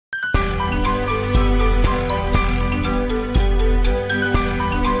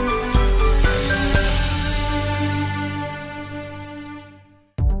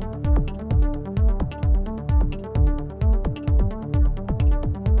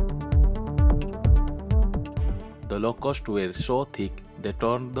The locusts were so thick they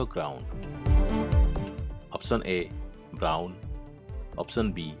turned the ground. Option A, brown.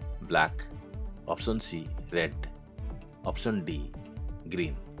 Option B, black. Option C, red. Option D,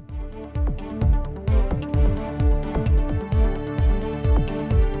 green.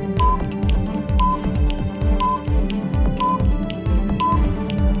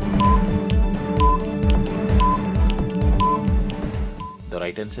 The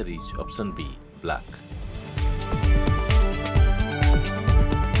right answer is option B, black.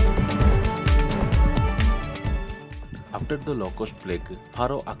 After the locust plague,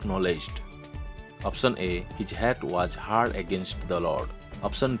 Pharaoh acknowledged. Option A, his heart was hard against the Lord.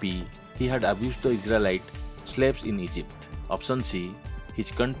 Option B, he had abused the Israelite slaves in Egypt. Option C,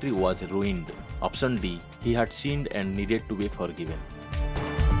 his country was ruined. Option D, he had sinned and needed to be forgiven.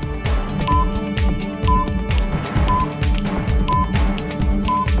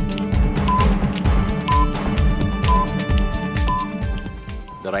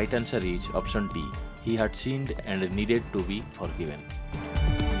 The right answer is option D. He had sinned and needed to be forgiven.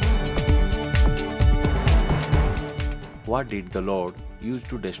 What did the Lord use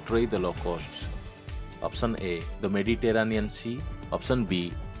to destroy the locusts? Option A, the Mediterranean Sea. Option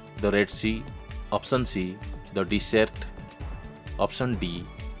B, the Red Sea. Option C, the desert. Option D,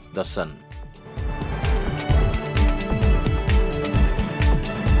 the sun.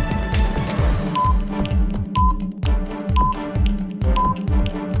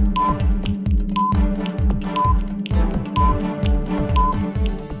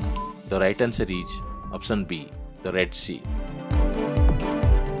 The right answer is option B, the Red Sea.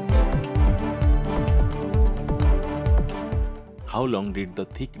 How long did the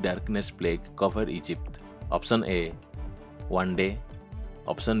thick darkness plague cover Egypt? Option A, 1 day.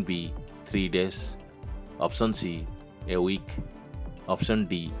 Option B, 3 days. Option C, a week. Option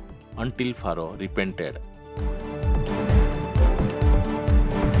D, until Pharaoh repented.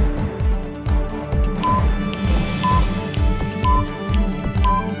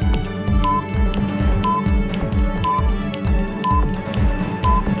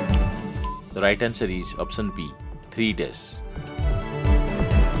 The right answer is option B, 3 days.